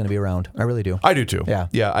always going to be around. I really do. I do too.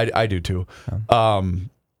 Yeah, I do too.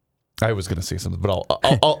 I was going to say something, but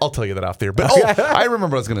I'll tell you that off there. But I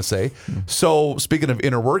remember what I was going to say. So speaking of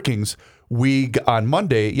inner workings,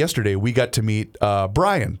 yesterday we got to meet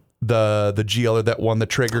Brian, the GLer that won the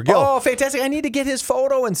Traeger Gill. Oh, fantastic! I need to get his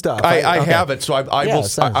photo and stuff. I have it, so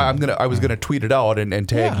I was gonna tweet it out and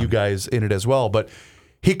tag you guys in it as well. But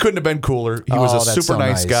he couldn't have been cooler. He was a super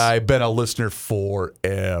nice guy. Been a listener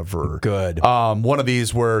forever. Good. One of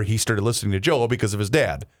these where he started listening to Joe because of his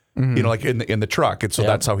dad. Mm-hmm. Like in the truck, and so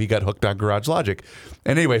that's how he got hooked on Garage Logic.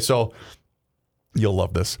 And anyway, so you'll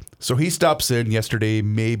love this. So he stops in yesterday,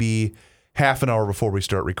 maybe half an hour before we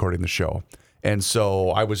start recording the show. And so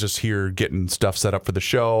I was just here getting stuff set up for the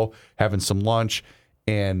show, having some lunch,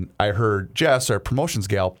 and I heard Jess, our promotions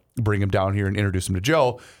gal, bring him down here and introduce him to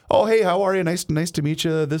Joe. Oh, hey, how are you? Nice to meet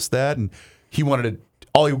you, this, that. And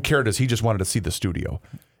all he cared is he just wanted to see the studio.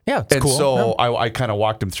 Yeah, it's and cool. so I kind of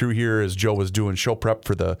walked him through here as Joe was doing show prep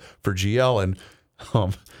for GL, and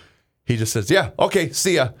he just says, "Yeah, okay,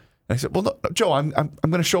 see ya." And I said, "Well, no, Joe, I'm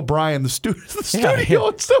going to show Brian the studio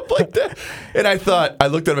and stuff like that." And I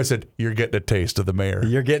looked at him, I said, "You're getting a taste of the mayor.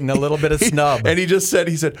 You're getting a little bit of snub." And he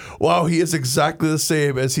said, "Wow, he is exactly the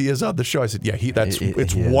same as he is on the show." I said, "Yeah,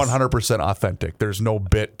 it's 100% authentic. There's no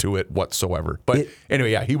bit to it whatsoever." But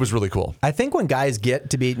anyway, yeah, he was really cool. I think when guys get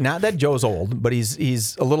to be, not that Joe's old, but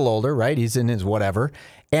he's a little older, right? He's in his whatever,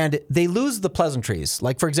 and they lose the pleasantries.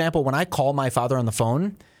 Like, for example, when I call my father on the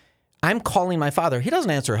phone, I'm calling my father. He doesn't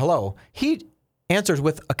answer hello. He answers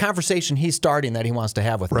with a conversation he's starting that he wants to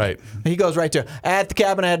have with me. Right. He goes right to, "At the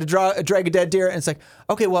cabin, I had to drag a dead deer." And it's like,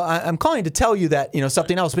 okay, well, I'm calling to tell you that,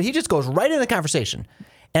 something else. But he just goes right into the conversation.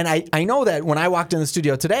 And I know that when I walked in the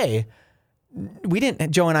studio today,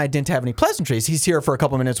 Joe and I didn't have any pleasantries. He's here for a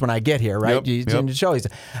couple of minutes when I get here, right? Yep. You show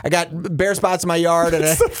I got bare spots in my yard, and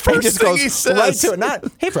the first he just thing goes he says. right to it. Not,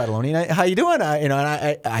 "Hey, Fratelloni, how you doing?" And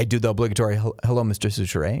I do the obligatory "Hello, Mr.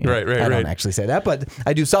 Souchere." Right. I don't actually say that, but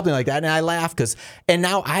I do something like that, and I laugh and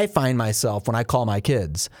now I find myself when I call my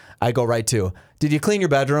kids, I go right to, "Did you clean your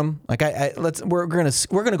bedroom?" Like we're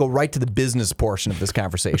gonna go right to the business portion of this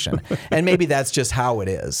conversation, and maybe that's just how it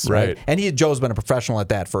is, right? And Joe's been a professional at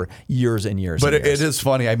that for years and years. But and years. it is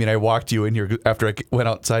funny. I mean, I walked you in here after I went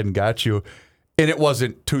outside and got you, and it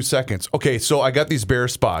wasn't 2 seconds. Okay, so I got these bare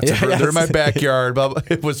spots. They're in my backyard. Blah, blah.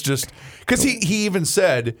 It was just because he even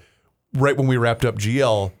said right when we wrapped up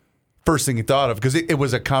GL. First thing he thought of, because it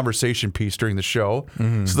was a conversation piece during the show.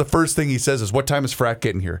 Mm-hmm. So the first thing he says is, "What time is Frat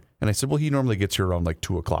getting here?" And I said, "Well, he normally gets here around like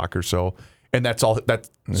 2 o'clock or so." And that's all.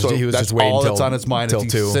 He was just waiting that's on his mind.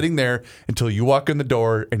 He's 2. sitting there until you walk in the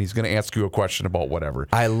door, and he's going to ask you a question about whatever.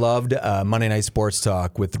 I loved Monday Night Sports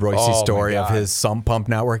Talk with Royce's story of his sump pump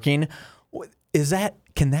not working.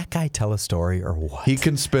 Can that guy tell a story or what? He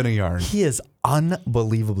can spin a yarn. He is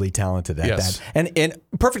unbelievably talented at that. And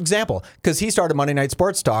perfect example, because he started Monday Night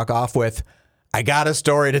Sports Talk off with, "I got a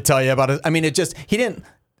story to tell you about it." I mean,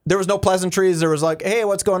 there was no pleasantries. There was like, "Hey,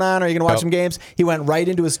 what's going on? Are you going to watch some games?" He went right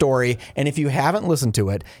into his story. And if you haven't listened to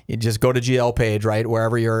it, you just go to GL page, right,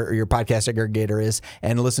 wherever your podcast aggregator is,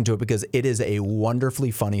 and listen to it, because it is a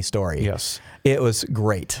wonderfully funny story. Yes. It was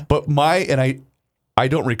great. But I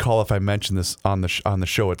don't recall if I mentioned this on the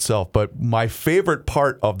show itself, but my favorite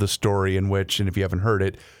part of the story, and if you haven't heard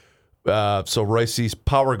it, so Royce's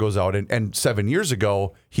power goes out, and 7 years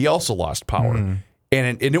ago he also lost power,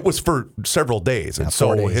 and it was for several days, and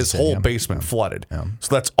so his whole basement flooded. Yeah.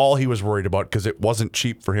 So that's all he was worried about, because it wasn't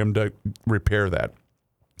cheap for him to repair that.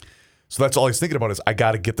 So that's all he's thinking about is, I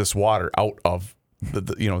got to get this water out of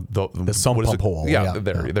the sump pump hole. Yeah,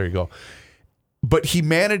 there you go. But he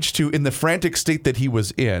managed to, in the frantic state that he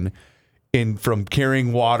was in from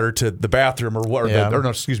carrying water to the bathroom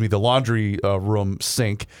the laundry room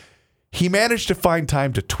sink, he managed to find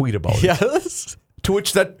time to tweet about it. Yes. To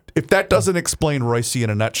which if that doesn't explain Royce in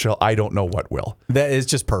a nutshell, I don't know what will. That is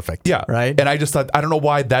just perfect. Yeah. Right. And I just thought, I don't know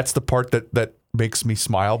why that's the part that makes me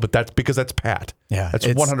smile, but that's because that's Pat. Yeah, that's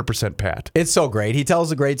 100% Pat. It's so great. He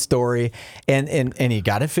tells a great story, and he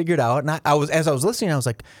got it figured out. And as I was listening, I was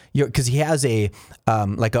like, because he has a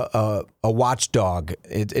watchdog.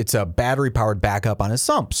 It's a battery powered backup on his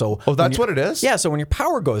sump. So that's what it is. Yeah. So when your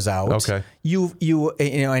power goes out, okay, you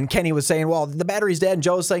and Kenny was saying, well, the battery's dead, and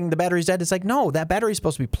Joe was saying the battery's dead. It's like, no, that battery's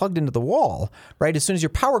supposed to be plugged into the wall, right? As soon as your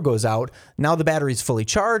power goes out, now the battery's fully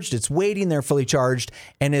charged. It's waiting there fully charged,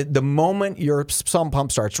 and the moment your sump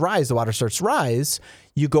pump starts to rise, the water starts to rise,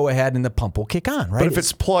 you go ahead and the pump will kick on, right? But if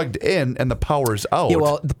it's plugged in and the power's out. Yeah,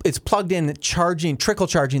 well, it's plugged in, trickle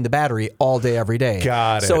charging the battery all day, every day.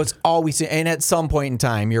 Got it. So it's always, and at some point in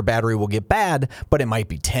time, your battery will get bad, but it might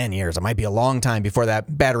be 10 years. It might be a long time before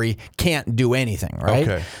that battery can't do anything, right?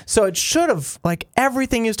 Okay. So it should have, like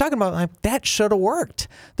everything he was talking about, like, that should have worked.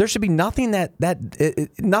 There should be nothing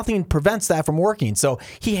nothing prevents that from working. So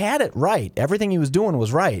he had it right. Everything he was doing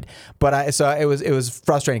was right. But it was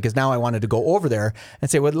frustrating, because now I wanted to go over there and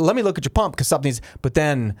say, well, let me look at your pump, because something's. But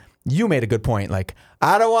then you made a good point. Like,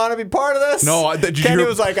 I don't want to be part of this. No, Kenny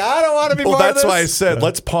was like, I don't want to be part of this. Well, that's why I said,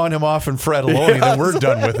 let's pawn him off in Fratelloni, and then we're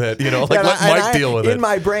done with it. Let Mike deal with it. In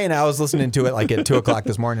my brain, I was listening to it like at 2 o'clock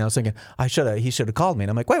this morning. I was thinking, he should have called me. And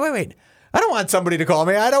I'm like, wait. I don't want somebody to call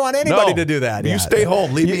me. I don't want anybody to do that. You stay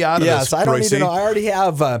home. Leave me out of this. Yes, I don't need to know. I already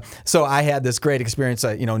have. So I had this great experience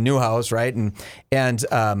at new house, right? And it's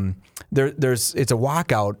a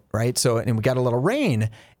walkout, right? So and we got a little rain,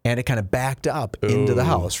 and it kind of backed up into the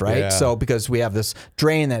house, right? Yeah. So because we have this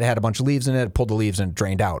drain that had a bunch of leaves in it, it pulled the leaves and it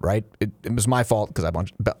drained out, right? It was my fault because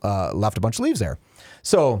I left a bunch of leaves there.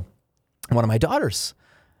 So one of my daughters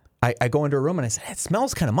I go into her room and I said, it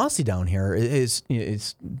smells kind of musty down here.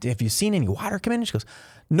 Have you seen any water come in? And she goes,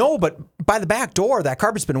 no, but by the back door, that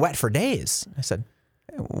carpet's been wet for days. I said,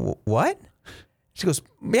 what? She goes,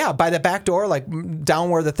 yeah, by the back door, like down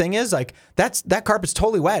where the thing is, like that carpet's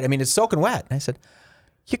totally wet. I mean, it's soaking wet. And I said,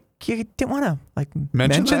 you didn't want to like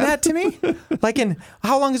mention that to me? Like,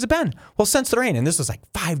 how long has it been? Well, since the rain. And this was like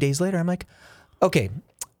 5 days later. I'm like, okay,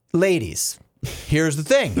 ladies, here's the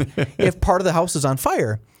thing. If part of the house is on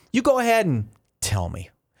fire, you go ahead and tell me.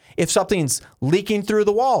 If something's leaking through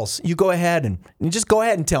the walls, you go ahead and just go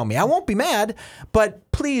ahead and tell me. I won't be mad,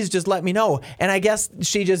 but please just let me know. And I guess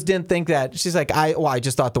she just didn't think that. She's like, I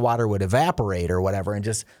just thought the water would evaporate or whatever and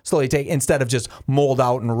just slowly instead of just mold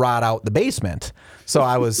out and rot out the basement. So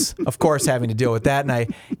I was, of course, having to deal with that.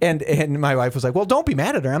 And my wife was like, well, don't be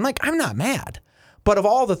mad at her. I'm like, I'm not mad. But of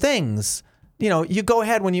all the things, you go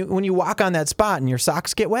ahead when you walk on that spot and your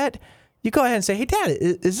socks get wet, you go ahead and say, hey, Dad,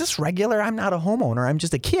 is this regular? I'm not a homeowner. I'm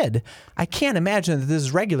just a kid. I can't imagine that this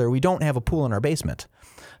is regular. We don't have a pool in our basement.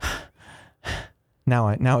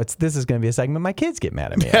 Now this is going to be a segment my kids get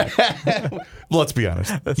mad at me. Well, let's be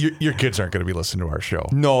honest. Your kids aren't going to be listening to our show.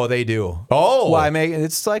 No, they do. Oh. Well,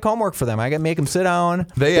 it's like homework for them. I got to make them sit down.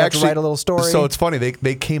 They actually have to write a little story. So it's funny.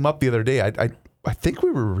 They came up the other day. I think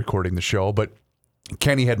we were recording the show, but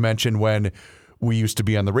Kenny had mentioned when we used to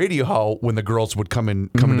be on the radio, how when the girls would come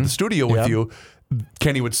into the studio with you,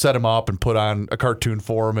 Kenny would set them up and put on a cartoon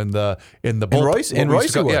for them in the Royce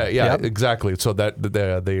would. Yeah, exactly. So that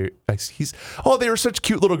they were such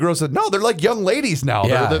cute little girls. No, they're like young ladies now.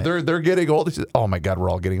 Yeah. They're getting old. Oh my God, we're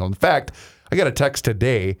all getting old. In fact, I got a text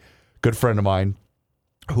today, good friend of mine,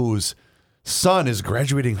 whose son is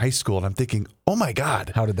graduating high school, and I'm thinking, oh my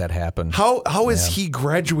God, how did that happen? How is he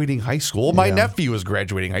graduating high school? My nephew is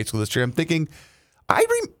graduating high school this year. I'm thinking,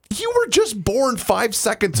 you were just born 5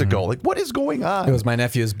 seconds ago. Like, what is going on? It was my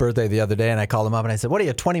nephew's birthday the other day, and I called him up and I said, what are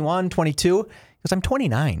you, 21, 22? He goes, I'm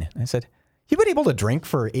 29. I said, you've been able to drink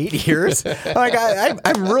for 8 years? Like,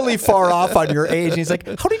 I'm really far off on your age. And he's like,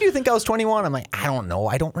 how did you think I was 21? I'm like, I don't know.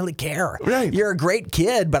 I don't really care. Right. You're a great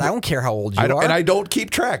kid, but I don't care how old you are. And I don't keep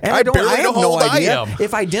track. And I barely know how old I am.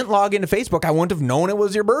 If I didn't log into Facebook, I wouldn't have known it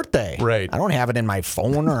was your birthday. Right. I don't have it in my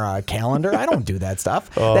phone or a calendar. I don't do that stuff.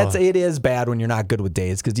 It is bad when you're not good with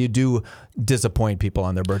days because you do disappoint people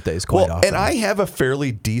on their birthdays quite often. And I have a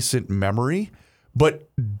fairly decent memory, but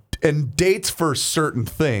and dates for certain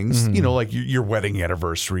things, like your wedding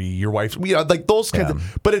anniversary, your wife's, like those kinds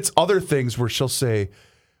of, but it's other things where she'll say,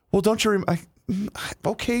 well, don't you remember?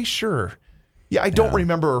 Okay, sure. Yeah, I don't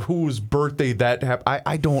remember whose birthday that happened.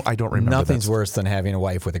 I don't remember. Nothing's worse than having a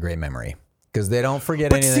wife with a great memory because they don't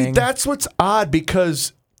forget anything. See, that's what's odd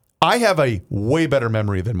because I have a way better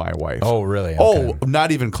memory than my wife. Oh, really? Okay. Oh,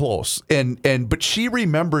 not even close. But she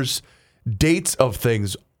remembers dates of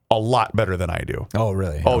things a lot better than I do. Oh,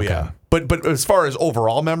 really? Oh, yeah. But as far as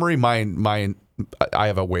overall memory, mine, I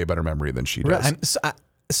have a way better memory than she does.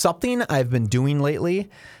 Something I've been doing lately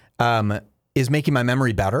is making my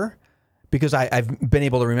memory better because I've been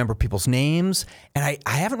able to remember people's names, and I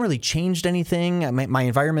haven't really changed anything. My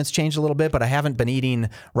environment's changed a little bit, but I haven't been eating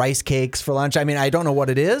rice cakes for lunch. I mean, I don't know what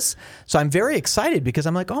it is. So I'm very excited because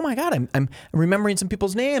I'm like, oh my God, I'm remembering some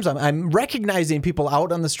people's names. I'm recognizing people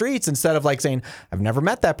out on the streets instead of like saying, I've never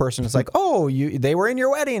met that person. It's like, oh, they were in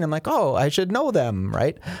your wedding. I'm like, oh, I should know them,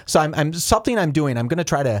 right? So something I'm doing. I'm going to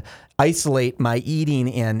try to isolate my eating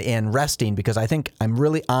and resting because I think I'm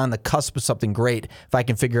really on the cusp of something great if I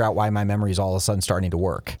can figure out why my memory is all of a sudden starting to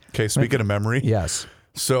work. Okay, speaking of memory. Yes.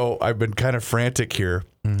 So I've been kind of frantic here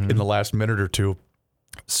in the last minute or two.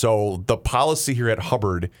 So the policy here at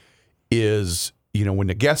Hubbard is, when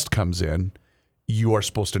a guest comes in, you are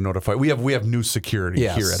supposed to notify. We have new security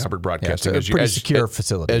here at Hubbard Broadcasting. It's a pretty secure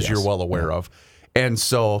facility. As you're well aware of. And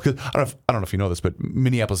so, 'cause I don't know if you know this, but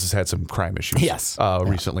Minneapolis has had some crime issues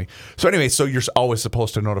recently. So anyway, so you're always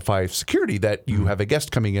supposed to notify security that you have a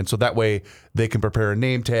guest coming in, so that way they can prepare a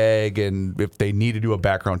name tag, and if they need to do a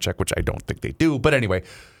background check, which I don't think they do. But anyway,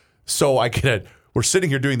 so we're sitting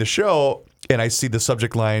here doing the show, and I see the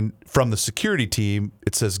subject line from the security team.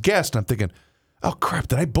 It says guest, and I'm thinking, oh crap,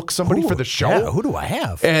 did I book somebody for the show? Yeah, who do I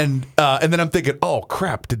have? And then I'm thinking, oh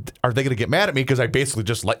crap, are they going to get mad at me because I basically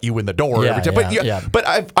just let you in the door every time? But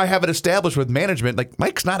I have it established with management, like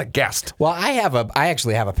Mike's not a guest. Well, I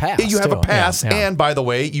actually have a pass. You have a pass, and by the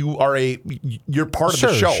way, you're part of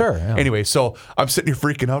the show. Sure. Yeah. Anyway, so I'm sitting here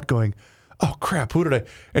freaking out, going, oh crap, who did I?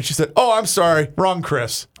 And she said, oh, I'm sorry, wrong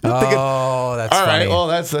Chris. I'm thinking, that's all funny. right. Well,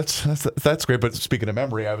 that's great. But speaking of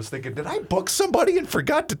memory, I was thinking, did I book somebody and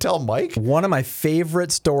forgot to tell Mike? One of my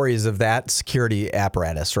favorite stories of that security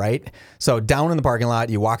apparatus, right? So down in the parking lot,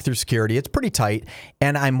 you walk through security. It's pretty tight.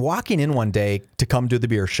 And I'm walking in one day to come do the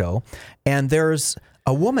beer show, and there's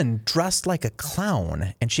a woman dressed like a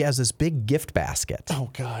clown, and she has this big gift basket. Oh,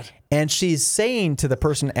 God. And she's saying to the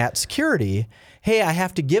person at security, hey, I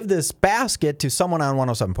have to give this basket to someone on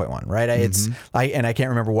 107.1, right? And I can't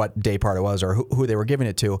remember what day part it was or who they were giving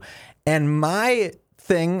it to. And my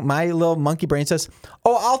little monkey brain says,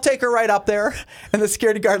 oh, I'll take her right up there. And the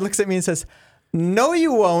security guard looks at me and says, no,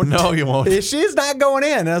 you won't. No, you won't. She's not going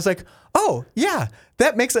in. And I was like, oh, yeah.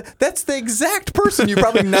 That's the exact person you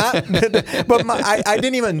probably not. But I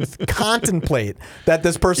didn't even contemplate that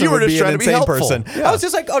this person would be an insane person. Yeah. I was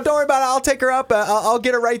just like, oh, don't worry about it. I'll take her up. I'll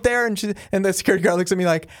get her right there. And the security guard looks at me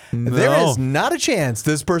like, there is not a chance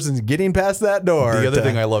this person's getting past that door. The other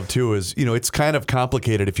thing I love too is, it's kind of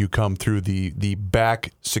complicated if you come through the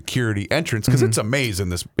back security entrance because it's a maze in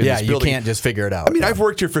this building. You can't just figure it out. I mean, I've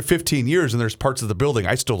worked here for 15 years and there's parts of the building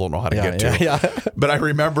I still don't know how to get to. Yeah. But I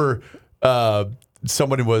remember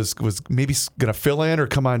someone was maybe going to fill in or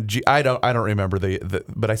come on. I don't remember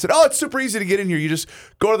but I said, oh, it's super easy to get in here. You just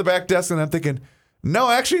go to the back desk, and I'm thinking,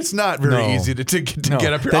 no, actually, it's not very easy to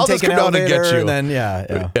get up here. Then I'll just come down and get you. And then,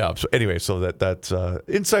 yeah. So anyway, so that's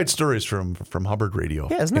inside stories from Hubbard Radio.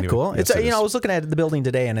 Yeah, isn't that cool? Yes, I was looking at the building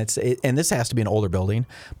today, and and this has to be an older building,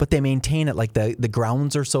 but they maintain it like the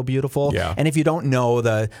grounds are so beautiful. Yeah. And if you don't know,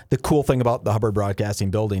 the cool thing about the Hubbard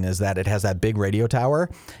Broadcasting building is that it has that big radio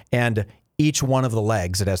tower, and each one of the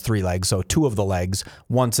legs, it has 3 legs, so 2 of the legs,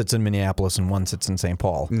 one sits in Minneapolis and one sits in St.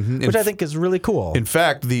 Paul, which I think is really cool. In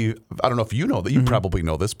fact, I don't know if you know that, you probably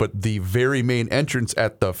know this, but the very main entrance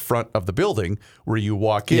at the front of the building where you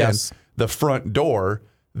walk in, the front door,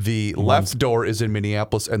 the left door is in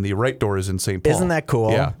Minneapolis and the right door is in St. Paul. Isn't that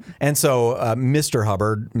cool? Yeah. And so Mr.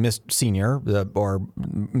 Hubbard, Senior, or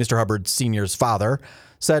Mr. Hubbard Senior's father,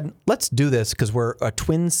 said, let's do this because we're a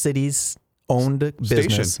Twin Cities owned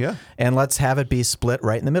business, and let's have it be split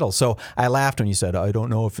right in the middle. So I laughed when you said, I don't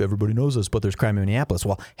know if everybody knows this, but there's crime in Minneapolis.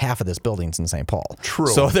 Well, half of this building's in St. Paul. True.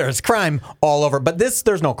 So there's crime all over, but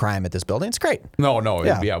there's no crime at this building. It's great. No.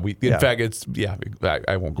 In fact, it's,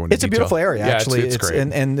 I won't go into It's a beautiful area, actually. It's great.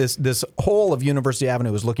 And this whole of University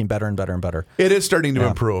Avenue is looking better and better and better. It is starting to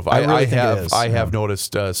improve. I really think it is. I have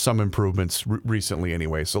noticed some improvements recently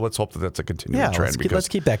anyway, so let's hope that's a continuing trend. Let's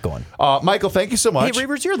keep that going. Michael, thank you so much. Hey,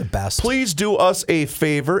 Reavers, you're the best. Please do us a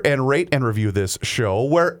favor and rate and review this show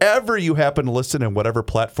wherever you happen to listen and whatever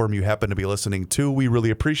platform you happen to be listening to. We really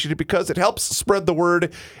appreciate it because it helps spread the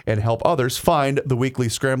word and help others find the Weekly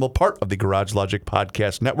Scramble, part of the Garage Logic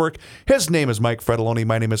Podcast Network. His name is Mike Fredoloni.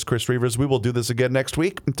 My name is Chris Reavers. We will do this again next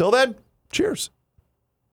week. Until then, cheers.